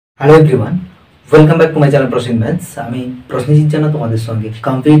Hello everyone, welcome back to my channel Prosenjit. আমি প্রসেনজিৎ জানা তোমাদের সঙ্গে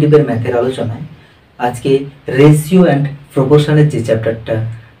কম্পিটিটিভের ম্যাথের আলোচনায় আজকে রেশিও অ্যান্ড প্রপোর্শনের যে চ্যাপ্টারটা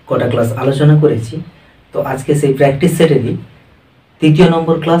কটা ক্লাস আলোচনা করেছি, তো আজকে সেই প্র্যাকটিস সেটেরই তৃতীয়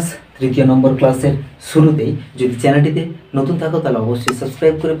নম্বর ক্লাসের শুরুতেই যদি চ্যানেলটিতে নতুন থাকো তাহলে অবশ্যই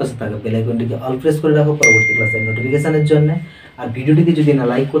সাবস্ক্রাইব করে পাশে থাকা বেল আইকনটিকে অল প্রেস করে রাখো পরবর্তী ক্লাসের নোটিফিকেশনের জন্য। আর ভিডিওটিকে যদি না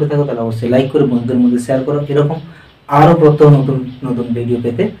লাইক করে থাকো তাহলে অবশ্যই লাইক করে বন্ধুদের মধ্যে শেয়ার করো। এরকম আরও প্রত্যহ নতুন ভিডিও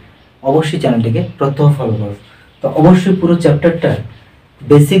পেতে অবশ্যই চ্যানেলটিকে প্রত্যহ ফলো করো। তো অবশ্যই পুরো চ্যাপ্টারটা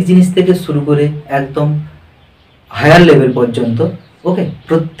বেসিক জিনিস থেকে শুরু করে একদম হায়ার লেভেল পর্যন্ত ওকে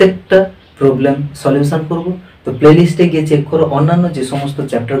প্রত্যেকটা প্রবলেম সলিউশন করব। তো প্লেলিস্টে গিয়ে চেক করো অন্যান্য যে সমস্ত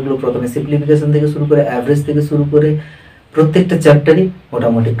চ্যাপ্টারগুলো, প্রথমে সিম্পলিফিকেশন থেকে শুরু করে অ্যাভারেজ থেকে শুরু করে প্রত্যেকটা চ্যাপ্টারই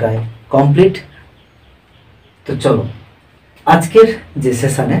মোটামুটি প্রায় কমপ্লিট। তো চলো আজকের যে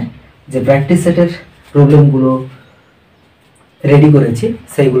সেশনে যে প্র্যাকটিস সেটের প্রবলেমগুলো রেডি করেছি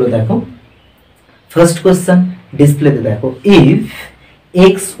সেইগুলো দেখো। ফার্স্ট কোয়েশ্চেন ডিসপ্লেতে দেখো, if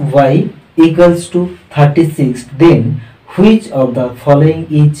x Y equals to 36 then which of the following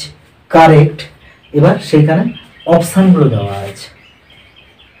is correct. এবার সেইখানে অপশানগুলো দেওয়া আছে,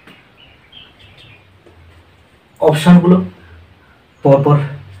 অপশানগুলো পরপর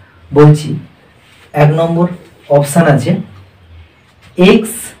বলছি। 1 নম্বর অপশান আছে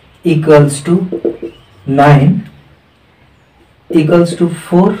x equals to 9 equals to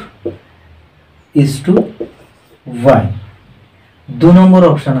 4 is to y। 2 number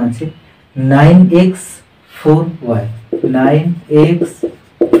option আছে 9x 4y 9x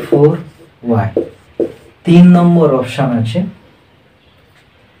 4y। 3 নম্বর অপশন আছে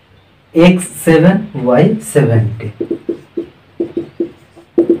x 7 y 70।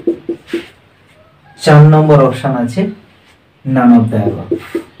 4 নম্বর অপশন আছে none of the above।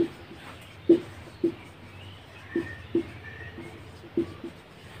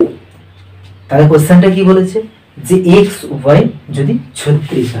 তাহলে কোশ্চেনটা কি বলেছে যে এক্স ওয়াই যদি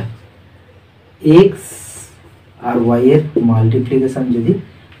 36 হয়, এক্স আর ওয়াই এর মাল্টিপ্লিকেশন যদি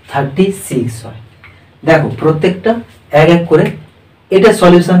 36 হয়। দেখো প্রত্যেকটা এক এক করে এটা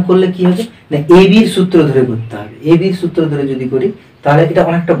সলিউশন করলে কি হবে না, এ বির সূত্র ধরে করতে হবে। এ বির সূত্র ধরে যদি করি তাহলে এটা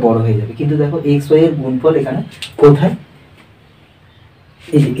অনেকটা বড় হয়ে যাবে, কিন্তু দেখো এক্স ওয়াই এর গুণফল এখানে কোথায়,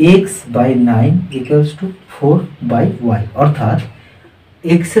 এই যে x by 9 equals to 4/y, অর্থাৎ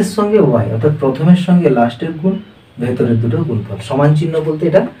এক্স এর সঙ্গে ওয়াই অর্থাৎ প্রথমের সঙ্গে লাস্টের গুণ, ভেতরের দুটো গুণফল সমান চিহ্ন বলতে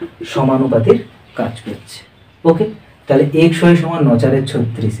এটা সমানুপাতির কাজ করছে। ওকে, তাহলে এক্স ওয়াই সমান 9 4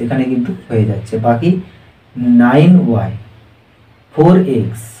 36 এখানে কিন্তু হয়ে যাচ্ছে। বাকি 9y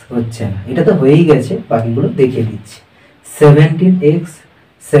 4x হচ্ছে না, এটা তো হয়েই গেছে, বাকিগুলো দেখিয়ে দিচ্ছি। 17x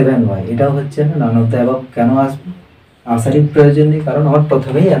 7y এটাও হচ্ছে না, নান অফ দ্য অ্যাবাভ। কেন আসবে আসারই প্রয়োজন নেই, কারণ আমার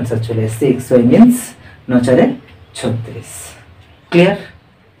প্রথমেই অ্যান্সার চলে এসছে এক্স ওয়াই মিনস 9 4 36। ক্লিয়ার?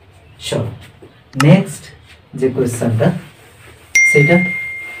 চলো নেক্সট যে কোয়েশ্চেনটা সেটা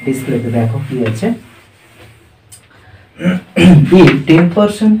ডিসপ্লেতে দেখো কি আছে। if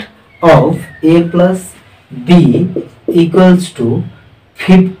 10% of a plus b equals to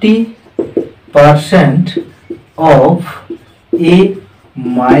 50% of a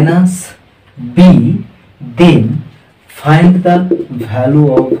minus b, then find the value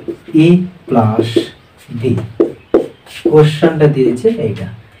of a plus b। কোশ্চেনটা দিয়েছে এইটা,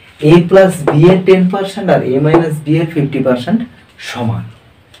 a প্লাস b এর 10% আর a মাইনাস b এর 50% সমান।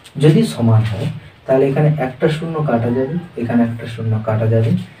 যদি সমান হয় তাহলে এখানে একটা শূন্য কাটা যাবে, এখানে একটা শূন্য কাটা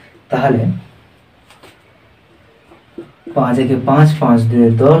যাবে, তাহলে 5 একে 5 5 2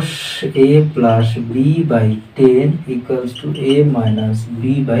 10 a plus b by 10 equals to a minus b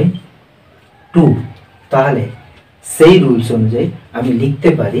by 2। তাহলে সেই রুলস অনুযায়ী আমি লিখতে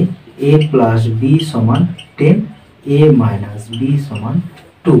পারি a প্লাস b সমান 10 a মাইনাস b সমান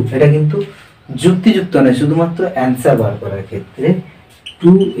 2। এটা কিন্তু যুক্তিযুক্ত নয়, শুধুমাত্র অ্যান্সার বার করার ক্ষেত্রে।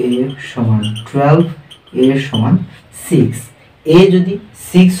 2a সমান 12 a সমান 6। a যদি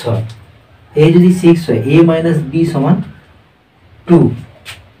 6 হয়, a মাইনাস b সমান 2,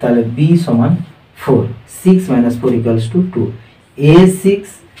 তাহলে b সমান 4। 6 minus 4 equals to 2। a 6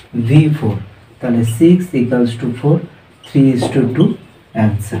 b 4, তাহলে 6 equals to 4, 3:2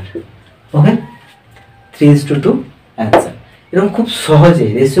 answer. Okay, 3:2 answer. এরকম খুব সহজে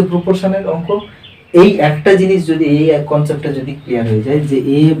রেশিও প্রপোর্শনের অঙ্ক, এই একটা জিনিস যদি এই কনসেপ্টটা যদি ক্লিয়ার হয়ে যায় যে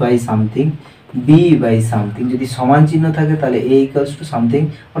a by something b by something যদি সমান চিহ্ন থাকে তাহলে a ইকুয়ালস টু সামথিং,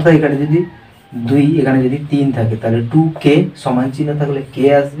 অর্থাৎ এখানে যদি 2 এখানে যদি 3 থাকে তাহলে 2k সমান চিহ্ন থাকলে k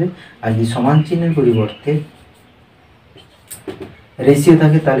আসবে। আর যদি সমান চিহ্নের পরিবর্তে রেশিও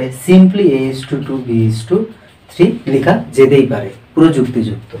থাকে তাহলে সিম্পলি a:2 b:3 লেখা যেতেই পারে, পুরো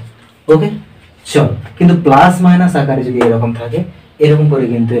যুক্তিযুক্ত। ওকে, চল। কিন্তু প্লাস মাইনাস আকারে যদি এরকম থাকে এরকম করে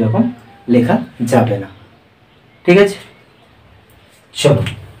কিন্তু এরকম লেখা যাবে না। ঠিক আছে, চলো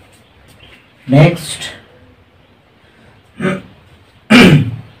নেক্সট।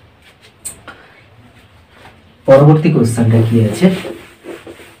 পরবর্তী কোশ্চেনটা কি আছে,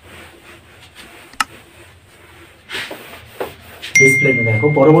 ডিসপ্লেতে দেখো।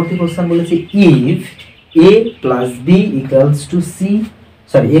 পরবর্তী কোশ্চেন বলেছে if a plus b equals to c,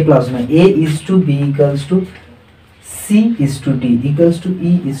 sorry a plus না, a is to b equals to c is to d equals to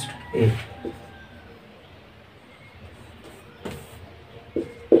e is to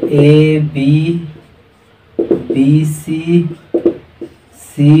a b b c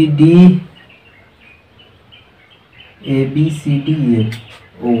c d a b c d e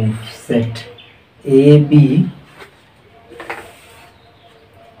oh set a b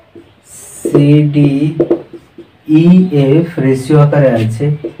c d e f ratio আকারে আছে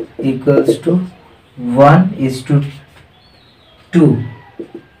equals to 1:2।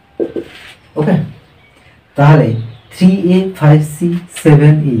 ওকে, তাহলে 3a 5c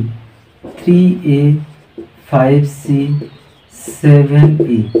 7e 3a 5c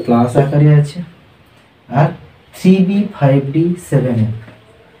 7e plus আকারে আছে, আর 3b 5d 7f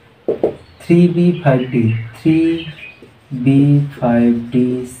 3b 5d 3b 5d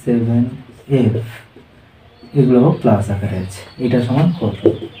 7f এগুলো plus আকারে আছে। এটা সমান কত?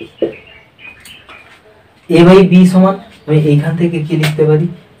 a বাই b সমান, আমি এইখান থেকে কি লিখতে পারি,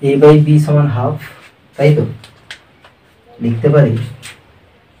 a বাই b সমান হাফ, তাই তো লিখতে পারি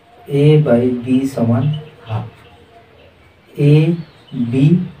a বাই b সমান হাফ। a b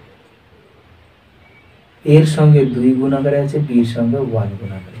এর সঙ্গে 2 গুণ আকারে আছে, b এর সঙ্গে 1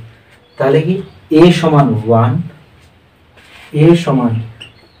 গুণ আকারে, তাহলে কি a সমান 1, a সমান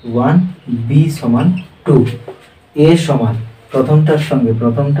 1, b সমান 2, a সমান প্রথমটার সঙ্গে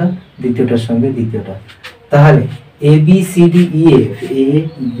প্রথমটা, দ্বিতীয়টার সঙ্গে দ্বিতীয়টা, তাহলে a b c d e f a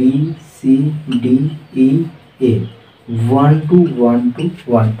b c d e f 1 2 1 2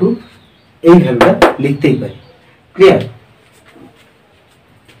 1 2 এই ভ্যালুটা লিখতেই পারি। Clear?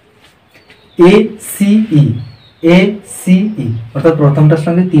 a c e a c e অর্থাৎ প্রথমটার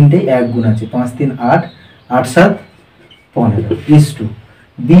সঙ্গে তিনটেই 1 গুণ আছে, 5 3 8 8 7 15 is to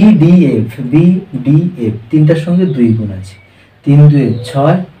b d f b d f তিনটার সঙ্গে 2 গুণ আছে, 3 2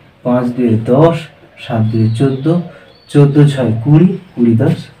 6 5 2 10 7 2 14 14 6 20 20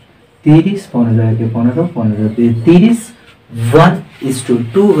 10 30 15 1 15 15 2 30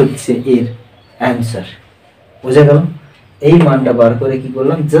 1:2 হচ্ছে এর অ্যান্সার। বুঝে গেল? এই মানটা বার করে কি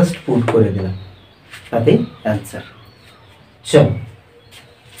করলাম, জাস্ট পুট করে দিলাম, তাতে অ্যান্সার। চলো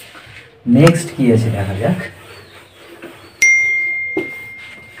নেক্সট কি আছে দেখা যাক।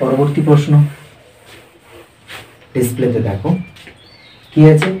 পরবর্তী প্রশ্ন ডিসপ্লেতে দেখো কি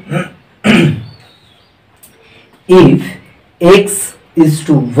আছে, if x is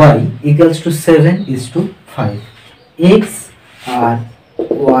to y equals to 7:5, x R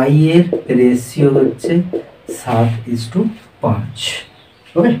y এর রেশিও হচ্ছে 7:5।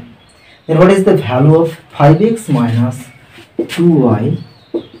 ওকে, then what is the value of 5x minus 2y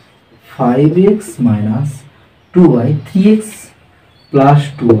 5x minus 2y 3x plus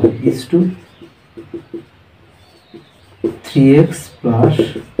 2y is to 3x plus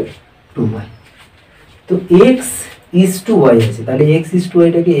 2y। তো x is to y আছে, তাহলে x is to y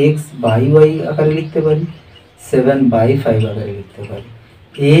টাকে x by y আকারে লিখতে পারি, 7/5 আকারে লিখতে পারি।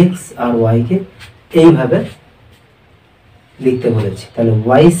 x আর y কে এইভাবে লিখতে বলেছি, তাহলে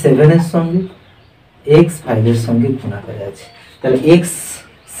y 7 এর সঙ্গে x 5 এর সঙ্গে গুণ আকারে আছে, তাহলে x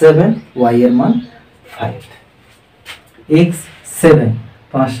 7 y এর মান 5, x 7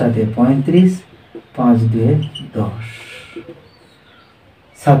 5 7 35 5 2 10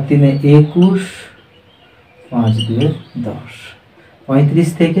 7 3 21 5 2 10 35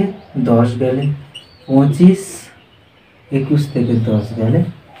 থেকে 10 গেলে 25 21 থেকে 10 গেলে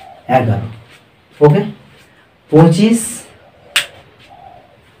 11। ওকে, 25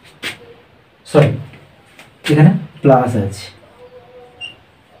 সরি এখানে প্লাস আছে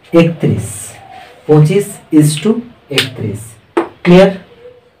 31, 25:31। ক্লিয়ার?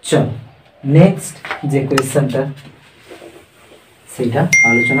 চল নেক্সট যে কোয়েশ্চেনটা সেটা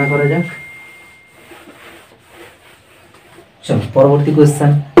আলোচনা করা যাক। চলো পরবর্তী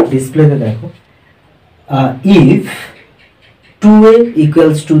কোয়েশ্চেন ডিসপ্লেতে দেখো, if 2a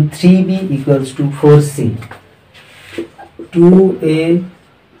equals to 3b equals to 4c 2a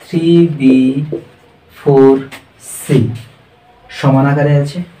 3b 4c সমান আকারে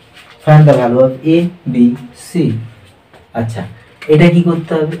আছে, find the value of a b c। আচ্ছা, এটা কি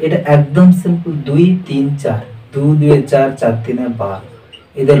করতে হবে, এটা একদম সিম্পল, 2 3 4 2 2 4 4 3 12,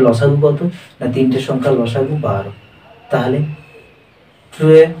 এদের লসাগু কত না, তিনটে সংখ্যার লসাগু 12, তাহলে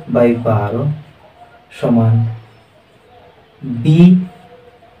 2a/12 সমান b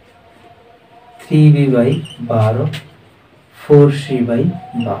 3b/12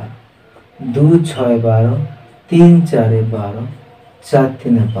 4c/12 2 6 12 3 4 12 4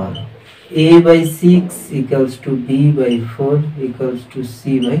 3 12 a/6 equals to b/4 equals to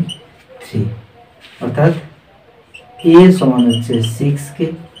c/3 অর্থাৎ a সমান হচ্ছে 6k,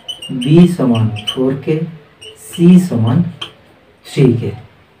 b সমান 4k, c সমান 3k।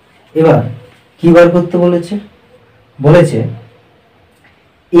 এবার কি বার করতে বলেছে? বলেছে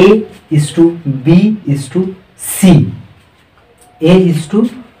a is to b is to c, a is to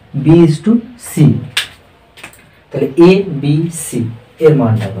b is to c। তাহলে a b c এর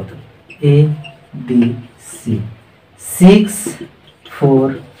মানটা কত? a b c 6 4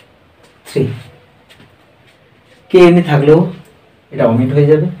 3 কে এমনি থাকলেও এটা অমিট হয়ে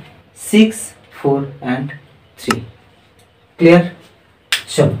যাবে, 6 4 and 3। ক্লিয়ার?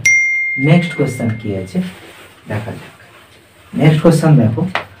 চলো নেক্সট কোশ্চেন কি আছে দেখা যাক। নেক্সট কোশ্চেন দেখো,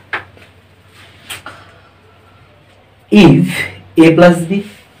 if a plus b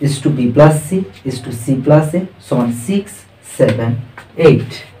is to b plus c is to c plus a সমান 6 7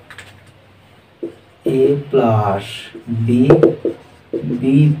 8, a plus b b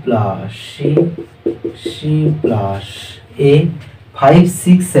plus c c plus a 5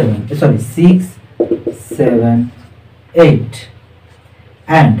 6 7 sorry 6 7 8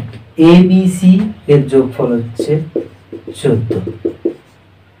 and a b c এর যোগফল হচ্ছে 14।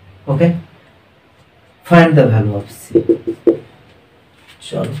 ওকে, find the value of c।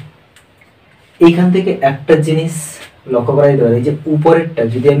 চলো এইখান থেকে একটা জিনিস লক্ষ্য করা যেতে পারে, যে উপরেরটা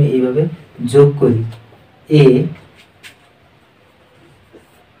যদি আমি এইভাবে যোগ করি a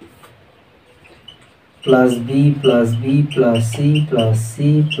plus B plus B plus C plus C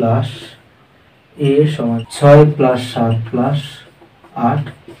plus এ সমান 6 প্লাস 7 প্লাস 8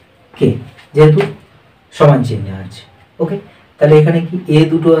 কে, যেহেতু সমান চিহ্ন আছে। ওকে, তাহলে এখানে কি a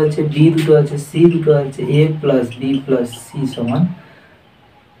দুটো আছে, b দুটো আছে, c দুটো আছে, a plus b plus c সমান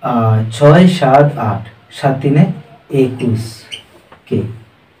 6 7 8 7 3 21 কে।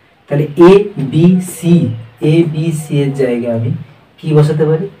 তাহলে a b c এর জায়গায় আমি কি বসাতে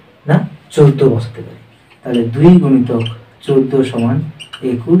পারি না 14 বসাতে পারি। তাহলে 2 গুণিতক 14 সমান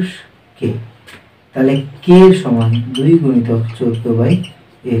 21 কে। তাহলে কে সমান 2 গুণিতক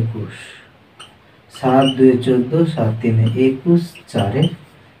 14/21, 7 2 14 7 3 21 4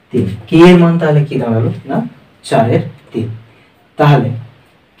 3। কে এর মান তাহলে কি দাঁড়ালো না 4 3। তাহলে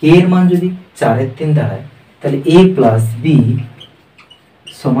কে এর মান যদি 4 3 দাঁড়ায়, তাহলে a প্লাস b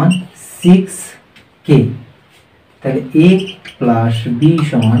সমান 6k। তাহলে a প্লাস b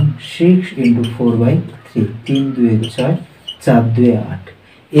সমান 6 × 4/3, 3 2 6 4 2 8।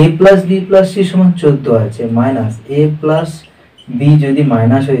 a plus b plus c সমান 14 আছে, মাইনাস a প্লাস b যদি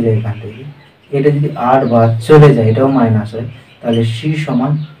মাইনাস হয়ে যায় এখান থেকে, এটা যদি 8 বাদ চলে যায় এটাও মাইনাস হয়, তাহলে c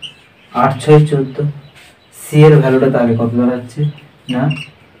সমান 8 6 14। c এর ভ্যালুটা তাহলে কত দাঁড়াচ্ছে না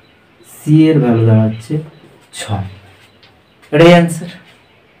c এর ভ্যালু দাঁড়াচ্ছে 6। এটাই অ্যান্সার।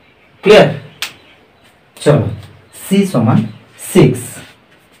 ক্লিয়ার? চলো c সমান 6।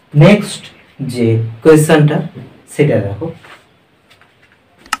 নেক্সট যে কোয়েশ্চনটা সেটা দেখো,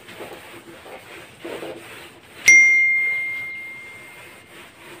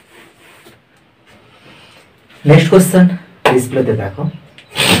 নেক্সট কোয়েশ্চন ডিসপ্লেতে দেখো,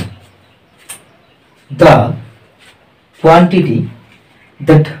 the quantity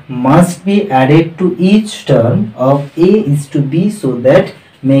that must be added to each term of a is to b so that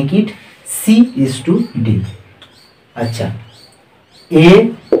make it c is to d। আচ্ছা, a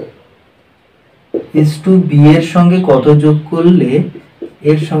is to b এর সঙ্গে কত যোগ করলে,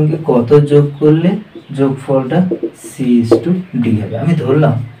 এর সঙ্গে কত যোগ করলে যোগফলটা c is to d হবে। আমি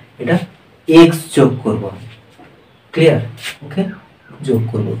ধরলাম এটা x যোগ করব। ক্লিয়ার? ওকে, যোগ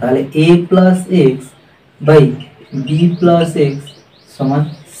করব। তাহলে a plus x by B plus x সমান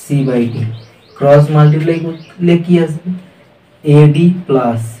c/d। ক্রস মাল্টিপ্লাই করলে কি আসবে ad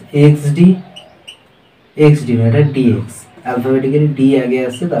প্লাস xd, xd না এটা dx, অ্যালফাবেটিক্যালি d আগে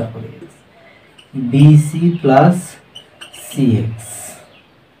আসছে তারপরে x, bc plus cx,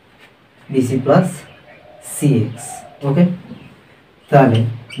 bc plus cx। ওকে, তাহলে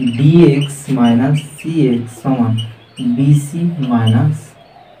dx মাইনাস cx সমান bc minus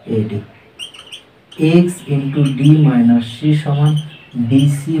ad, x into d minus c সমান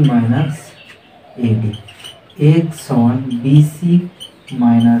bc মাইনাস ad, x সমান bc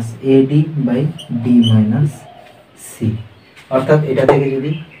minus ad by d minus c। অর্থাৎ এটা থেকে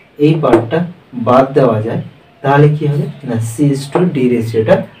যদি এই পার্টটা বাদ দেওয়া যায় তাহলে কি হবে না c is to d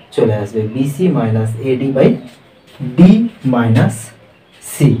রেশিওটা চলে আসবে, bc minus ad by d minus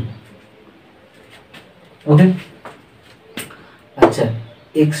C. ওকে, আচ্ছা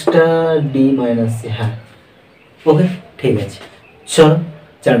এক্সট্রা ডি মাইনাস সি, হ্যাঁ ওকে ঠিক আছে। চলো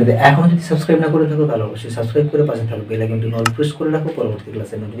চ্যানেলটিতে এখন যদি সাবস্ক্রাইব না করে থাকো তাহলে অবশ্যই সাবস্ক্রাইব করে পাশে থাকো বেল আইকনটি অল প্রেস করে রাখো পরবর্তী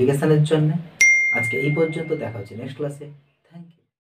ক্লাসের নোটিফিকেশনের জন্য। আজকে এই পর্যন্ত, দেখা হচ্ছে নেক্সট ক্লাসে।